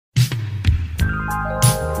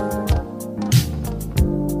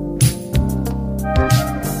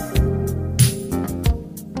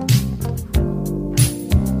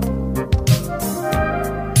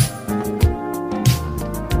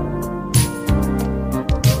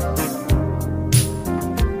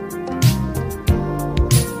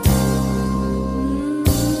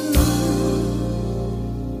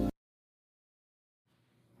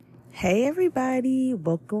Hey everybody,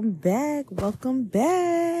 welcome back.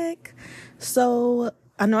 So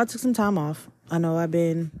I know I took some time off. I know I've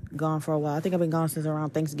been gone for a while. I think I've been gone since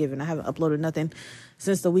around Thanksgiving. I haven't uploaded nothing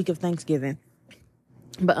since the week of Thanksgiving.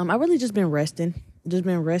 But I really just been resting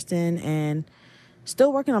and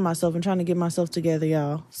still working on myself and trying to get myself together,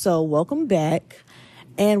 y'all. So welcome back,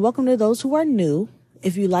 and welcome to those who are new.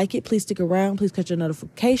 If you like it, please stick around. Please cut your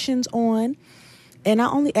notifications on. And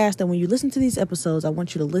I only ask that when you listen to these episodes, I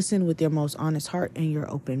want you to listen with your most honest heart and your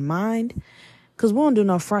open mind. Because we won't do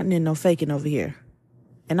no fronting and no faking over here.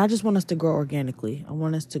 And I just want us to grow organically. I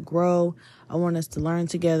want us to grow. I want us to learn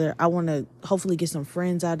together. I want to hopefully get some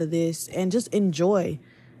friends out of this and just enjoy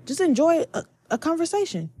a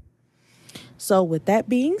conversation. So with that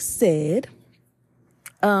being said,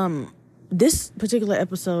 this particular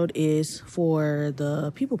episode is for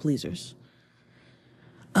the people pleasers.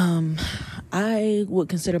 I would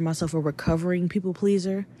consider myself a recovering people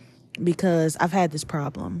pleaser because I've had this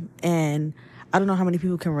problem, and I don't know how many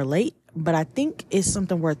people can relate, but I think it's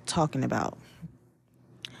something worth talking about.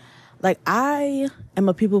 Like, I am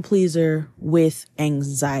a people pleaser with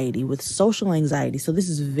anxiety, with social anxiety. So this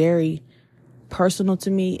is very personal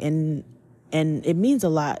to me, and it means a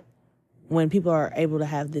lot when people are able to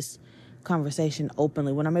have this conversation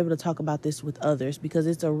openly, when I'm able to talk about this with others, because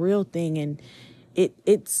it's a real thing, and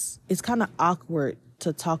it's kind of awkward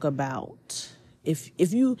to talk about.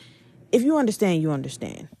 If you understand, you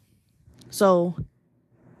understand. So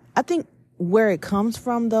I think where it comes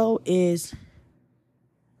from, though, is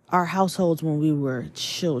our households when we were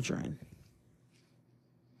children.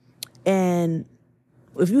 And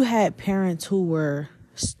if you had parents who were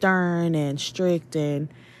stern and strict and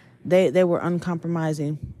they were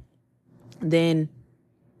uncompromising, then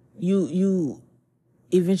you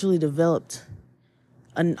eventually developed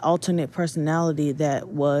an alternate personality that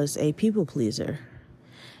was a people pleaser.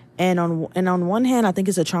 And on one hand, I think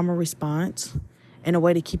it's a trauma response and a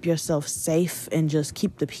way to keep yourself safe and just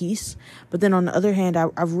keep the peace. But then on the other hand,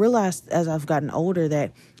 I've realized as I've gotten older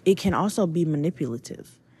that it can also be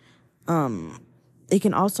manipulative. It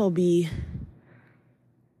can also be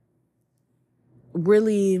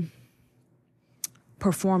really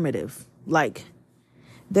performative. Like,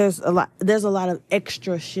 there's a lot of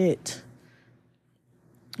extra shit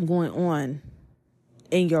going on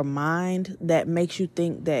in your mind that makes you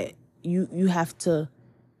think that you have to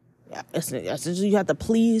essentially you have to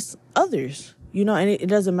please others, and it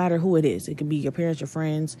doesn't matter who it is. It could be your parents, your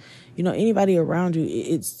friends, anybody around you.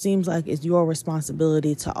 It seems like it's your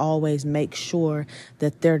responsibility to always make sure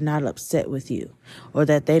that they're not upset with you or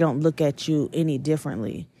that they don't look at you any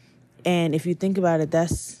differently. And if you think about it,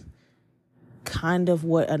 that's kind of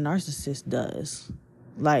what a narcissist does.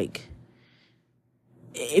 Like,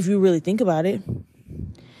 if you really think about it,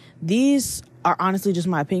 these are honestly just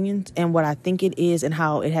my opinions and what I think it is and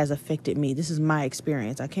how it has affected me. This is my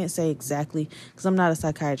experience. I can't say exactly because I'm not a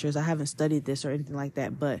psychiatrist. I haven't studied this or anything like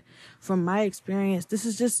that. But from my experience, this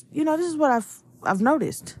is just, this is what I've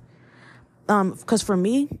noticed. Because for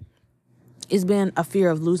me, it's been a fear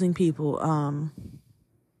of losing people,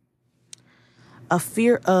 a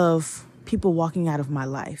fear of people walking out of my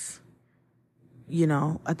life.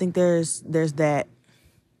 I think there's that.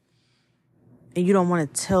 And you don't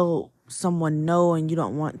want to tell someone no, and you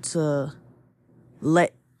don't want to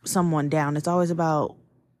let someone down. It's always about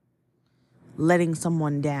letting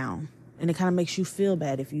someone down. And it kind of makes you feel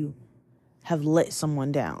bad if you have let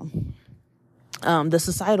someone down. The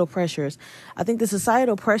societal pressures. I think the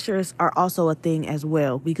societal pressures are also a thing as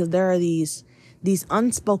well, because there are these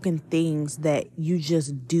unspoken things that you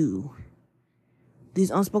just do.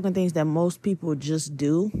 These unspoken things that most people just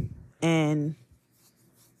do. And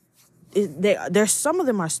there's some of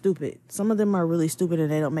them are stupid. Some of them are really stupid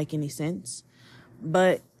and they don't make any sense.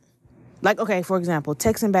 But, like, okay, for example,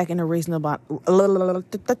 texting back in a reasonable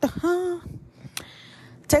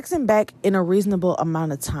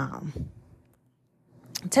amount of time.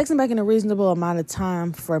 Texting back in a reasonable amount of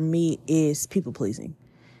time for me is people pleasing,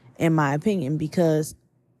 in my opinion, because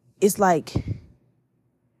it's like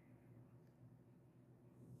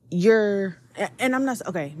maybe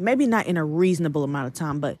not in a reasonable amount of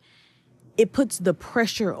time, but it puts the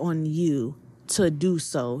pressure on you to do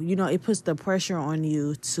so. It puts the pressure on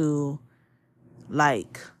you to,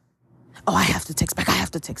 like, oh, I have to text back. I have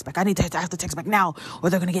to text back now, or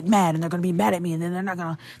they're going to get mad and they're going to be mad at me, and then they're not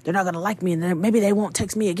going to like me, and then maybe they won't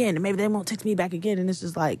text me again, and maybe they won't text me back again. And it's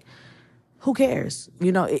just like, who cares?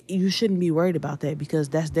 You shouldn't be worried about that because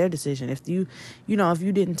that's their decision. If you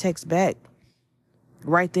didn't text back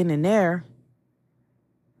right then and there,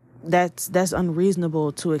 that's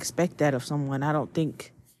unreasonable to expect that of someone. I don't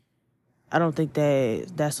think I don't think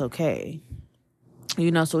that that's okay.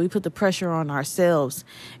 So we put the pressure on ourselves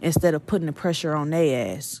instead of putting the pressure on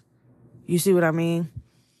their ass. You see what I mean?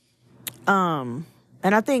 And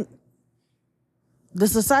I think the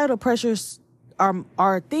societal pressures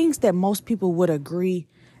are things that most people would agree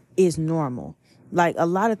is normal. Like a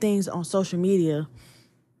lot of things on social media,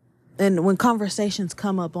 and when conversations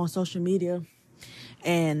come up on social media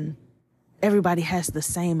and everybody has the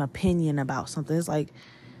same opinion about something, it's like,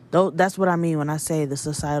 that's what I mean when I say the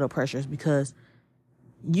societal pressures, because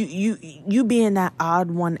you being that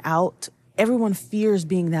odd one out, everyone fears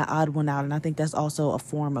being that odd one out. And I think that's also a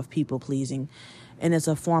form of people pleasing, and it's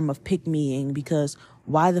a form of pick-meing, because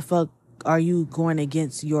why the fuck are you going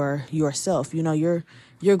against yourself?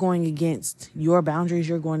 You're going against your boundaries.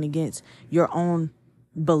 You're going against your own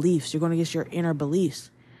beliefs. You're going against your inner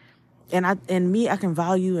beliefs. And I can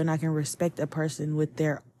value and I can respect a person with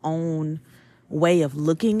their own way of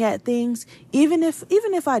looking at things. Even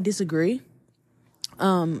if I disagree,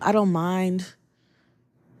 I don't mind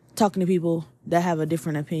talking to people that have a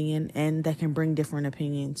different opinion and that can bring different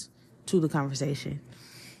opinions to the conversation.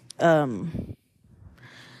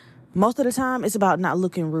 Most of the time, it's about not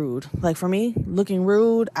looking rude. Like for me, looking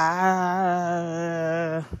rude,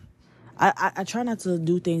 I try not to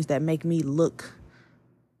do things that make me look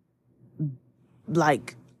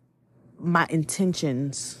like my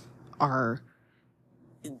intentions are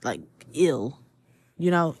like ill.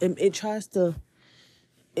 It tries to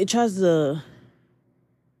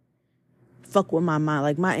fuck with my mind,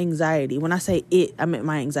 like my anxiety. When I say it, I meant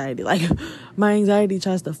my anxiety. Like my anxiety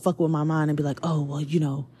tries to fuck with my mind and be like, oh, well, you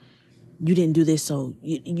didn't do this, so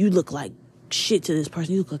you look like shit to this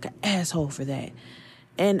person. You look like an asshole for that.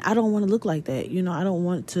 And I don't want to look like that. I don't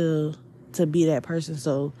want to be that person.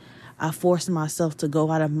 So I force myself to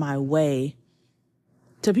go out of my way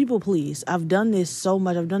to people please. I've done this so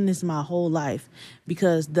much. I've done this my whole life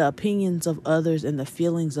because the opinions of others and the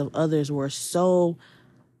feelings of others were so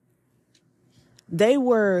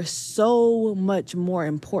much more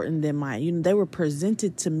important than mine. They were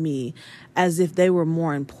presented to me as if they were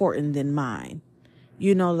more important than mine.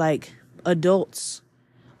 Like adults'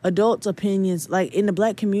 opinions, like in the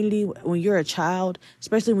Black community, when you're a child,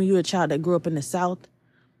 especially when you're a child that grew up in the South,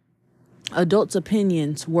 adults'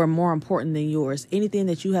 opinions were more important than yours. Anything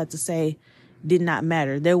that you had to say did not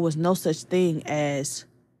matter. There was no such thing as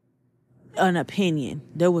an opinion.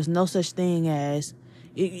 There was no such thing as,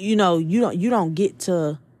 you don't get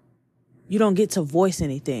to voice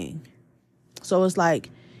anything. So it's like,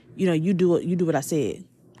 you do what I said,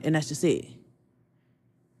 and that's just it.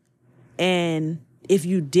 And if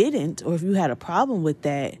you didn't, or if you had a problem with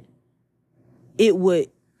that, it would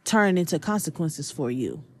turn into consequences for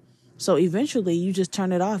you. So eventually you just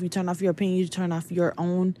turn it off. You turn off your opinion. You turn off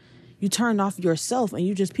you turn off yourself, and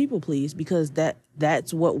you just people please, because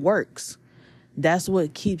that's what works. That's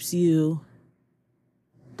what keeps you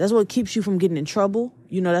from getting in trouble.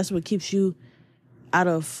 That's what keeps you out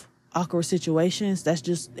of awkward situations.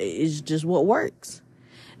 It's just what works.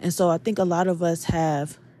 And so I think a lot of us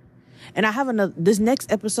have, and I have this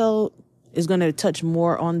next episode is going to touch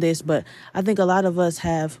more on this, but I think a lot of us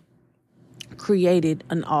have created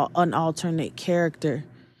an alternate character.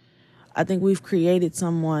 I think we've created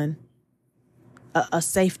someone, a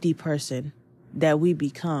safety person that we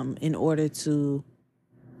become in order to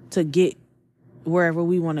get wherever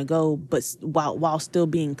we want to go, but while still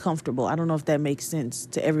being comfortable. I don't know if that makes sense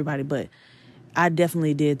to everybody, but I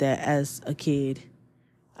definitely did that as a kid.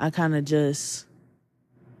 I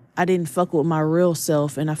didn't fuck with my real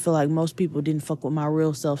self, and I feel like most people didn't fuck with my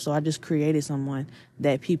real self, so I just created someone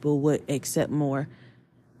that people would accept more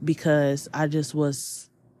because I just was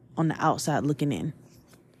on the outside looking in.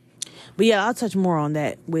 But yeah, I'll touch more on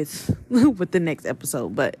that with the next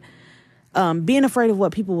episode. But being afraid of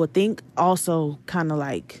what people would think also kind of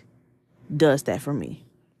like does that for me.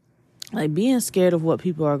 Like being scared of what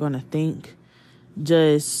people are going to think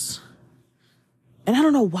and I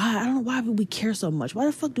don't know why we care so much. Why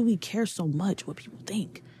the fuck do we care so much what people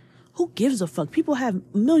think? Who gives a fuck? People have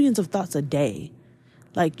millions of thoughts a day.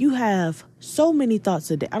 Like you have so many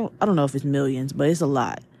thoughts a day. I don't know if it's millions, but it's a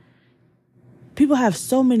lot. People have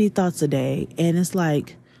so many thoughts a day, and it's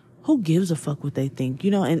like, who gives a fuck what they think?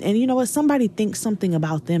 And you know what? Somebody thinks something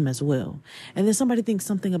about them as well. And then somebody thinks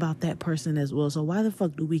something about that person as well. So why the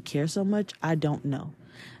fuck do we care so much? I don't know.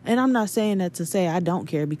 And I'm not saying that to say I don't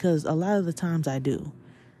care, because a lot of the times I do.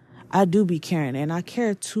 I do be caring, and I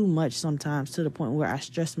care too much sometimes to the point where I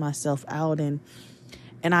stress myself out and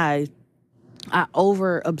I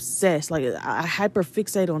over obsess. Like I hyper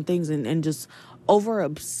fixate on things and just over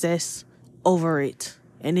obsess over it.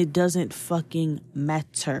 And it doesn't fucking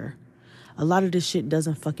matter. A lot of this shit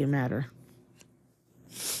doesn't fucking matter.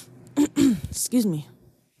 Excuse me.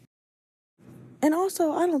 And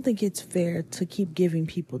also, I don't think it's fair to keep giving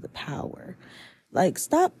people the power. Like,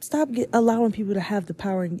 stop allowing people to have the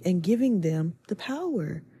power and giving them the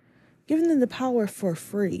power. Giving them the power for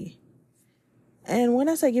free. And when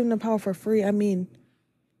I say giving them power for free, I mean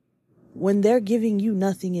when they're giving you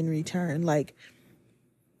nothing in return. Like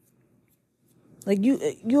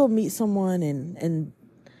you'll meet someone and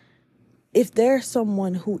if they're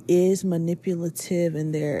someone who is manipulative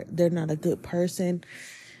and they're not a good person,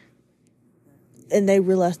 and they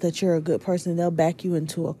realize that you're a good person, they'll back you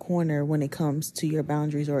into a corner when it comes to your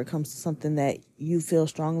boundaries, or it comes to something that you feel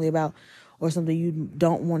strongly about, or something you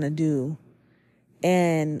don't want to do,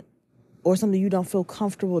 or something you don't feel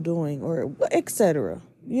comfortable doing, or etc.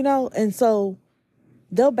 And so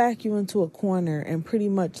they'll back you into a corner and pretty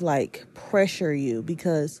much like pressure you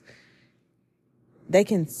because they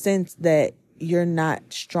can sense that you're not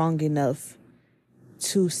strong enough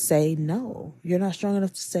to say no. You're not strong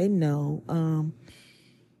enough to say no.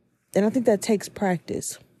 And I think that takes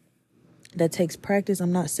practice.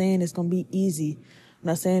 I'm not saying it's going to be easy. I'm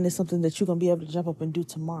not saying it's something that you're going to be able to jump up and do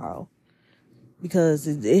tomorrow, because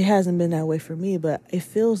it hasn't been that way for me. But it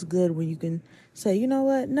feels good when you can say, you know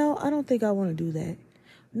what? No, I don't think I want to do that.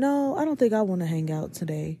 No, I don't think I want to hang out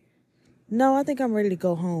today. No, I think I'm ready to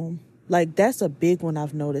go home. Like, that's a big one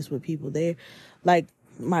I've noticed with people. They're like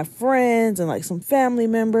my friends and like some family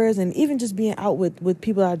members, and even just being out with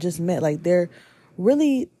people I just met. Like, they're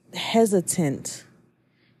really hesitant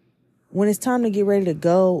when it's time to get ready to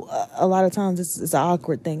go. A lot of times it's an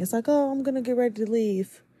awkward thing. It's like, oh, I'm going to get ready to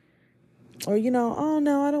leave. Or, oh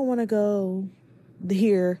no, I don't want to go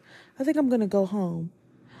here. I think I'm going to go home.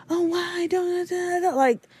 Oh, why don't I?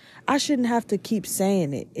 Like, I shouldn't have to keep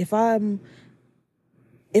saying it. If I'm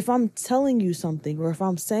telling you something, or if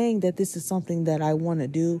I'm saying that this is something that I want to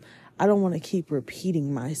do, I don't want to keep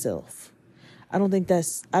repeating myself. I don't think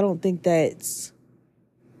that's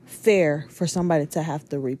fair for somebody to have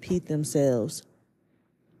to repeat themselves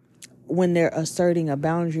when they're asserting a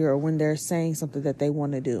boundary, or when they're saying something that they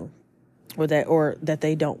want to do, or that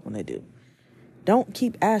they don't want to do. Don't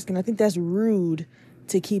keep asking. I think that's rude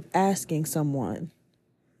to keep asking someone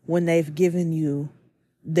when they've given you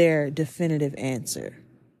their definitive answer.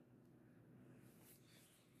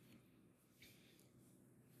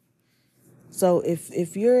 So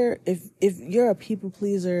if you're a people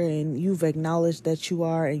pleaser and you've acknowledged that you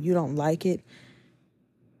are and you don't like it,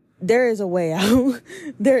 there is a way out.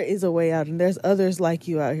 There is a way out, and there's others like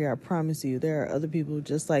you out here. I promise you, there are other people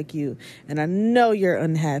just like you. And I know you're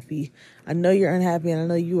unhappy. And I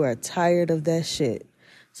know you are tired of that shit.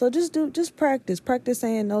 So just practice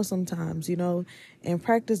saying no sometimes, and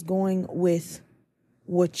practice going with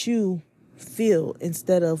what you feel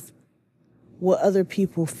instead of what other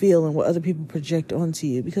people feel and what other people project onto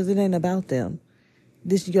you, because it ain't about them.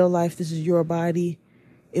 This is your life. This is your body.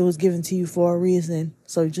 It was given to you for a reason.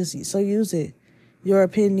 So use it. Your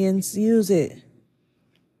opinions, use it.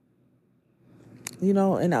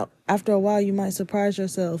 And after a while, you might surprise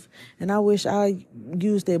yourself. And I wish I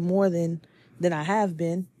used it more than I have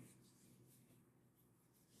been.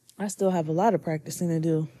 I still have a lot of practicing to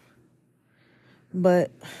do.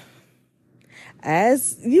 But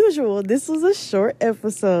as usual, this was a short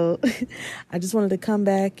episode. I just wanted to come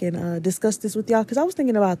back and discuss this with y'all, because I was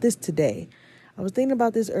thinking about this today. I was thinking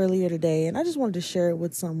about this earlier today, and I just wanted to share it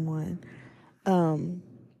with someone.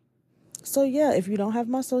 So yeah, if you don't have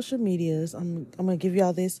my social medias, I'm gonna give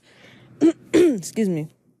y'all this. Excuse me.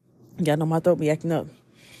 Y'all know my throat be acting up.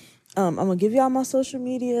 I'm gonna give y'all my social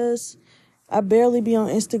medias. I barely be on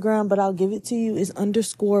Instagram, but I'll give it to you. It's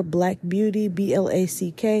 _Black Beauty,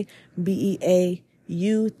 BlackBeautee.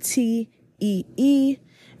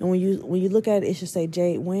 And when you look at it, it should say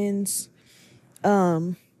Jade Wins.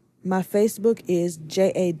 My Facebook is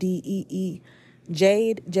JADEE,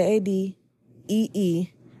 Jade, JADEESIMONE.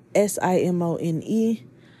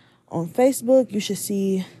 On Facebook, you should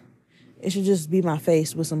see, it should just be my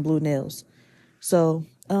face with some blue nails. So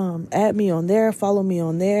add me on there, follow me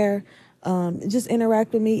on there. Just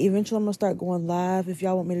interact with me. Eventually, I'm going to start going live if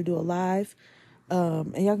y'all want me to do a live.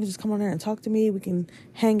 And y'all can just come on there and talk to me. We can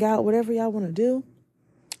hang out, whatever y'all want to do.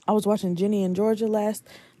 I was watching Ginny and Georgia last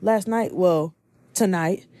night. Well,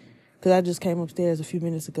 tonight, because I just came upstairs a few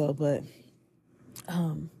minutes ago. But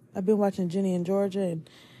I've been watching Ginny and Georgia. And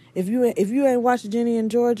if you ain't watched Ginny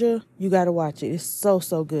and Georgia, you got to watch it. It's so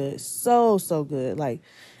good. So good. Like,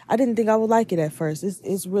 I didn't think I would like it at first.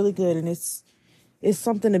 It's really good, and it's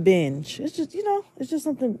something to binge. It's just, it's just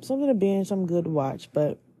something to binge, something good to watch.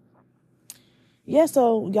 But yeah,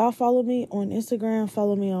 so y'all follow me on Instagram,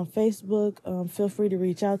 follow me on Facebook. Feel free to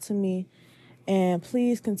reach out to me. And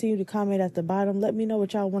please continue to comment at the bottom. Let me know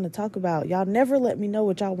what y'all want to talk about. Y'all never let me know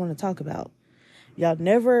what y'all want to talk about. Y'all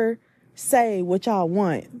never say what y'all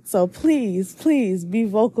want. So please, please be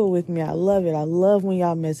vocal with me. I love it. I love when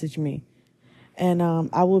y'all message me. And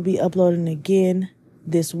I will be uploading again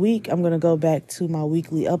this week. I'm going to go back to my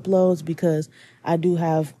weekly uploads because I do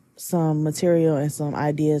have some material and some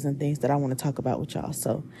ideas and things that I want to talk about with y'all.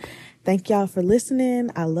 So thank y'all for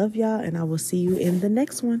listening. I love y'all, and I will see you in the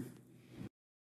next one.